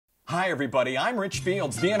Hi everybody, I'm Rich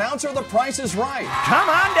Fields, the announcer of The Price is Right. Come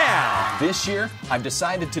on down! This year, I've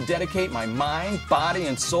decided to dedicate my mind, body,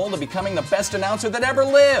 and soul to becoming the best announcer that ever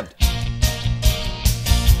lived.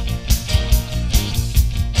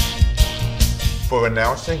 For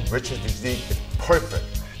announcing, Rich's physique is perfect.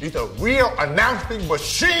 He's a real announcing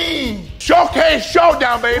machine. Showcase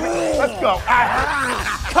showdown, baby. Let's go.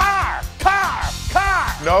 Car!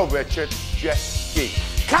 No, Richard, just ski.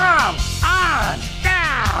 Come on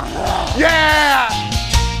down. Yeah!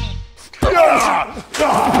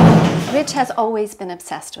 Rich has always been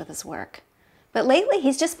obsessed with his work, but lately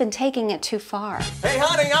he's just been taking it too far. Hey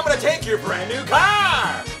honey, I'm gonna take your brand new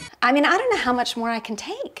car! I mean, I don't know how much more I can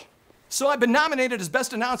take. So I've been nominated as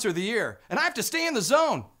Best Announcer of the Year, and I have to stay in the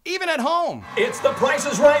zone, even at home. It's the Price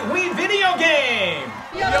is Right Wii video game!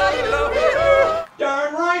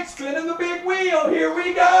 Darn right, spinning the big wheel, here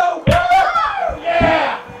we go!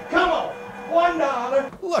 Yeah! Come on,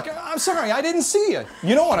 $1. Look, I'm sorry, I didn't see you.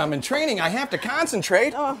 You know when I'm in training, I have to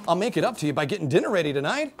concentrate. I'll make it up to you by getting dinner ready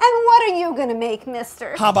tonight. And what are you gonna make,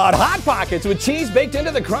 mister? How about Hot Pockets with cheese baked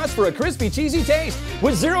into the crust for a crispy, cheesy taste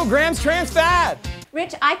with 0 grams trans fat?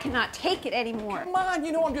 Rich, I cannot take it anymore. Come on,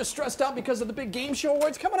 you know I'm just stressed out because of the big game show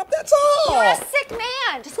awards coming up, that's all. You're a sick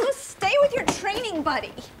man. Just go stay with your training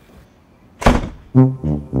buddy.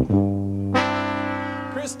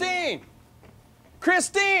 Christine!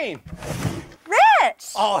 Christine!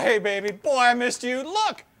 Rich! Oh, hey, baby. Boy, I missed you.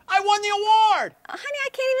 Look, I won the award. Honey, I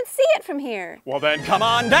can't even see it from here. Well, then come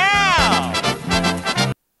on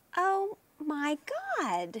down. Oh, my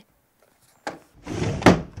God.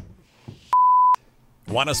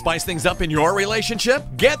 Want to spice things up in your relationship?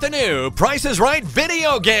 Get the new Price is Right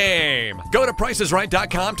video game. Go to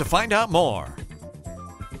pricesright.com to find out more.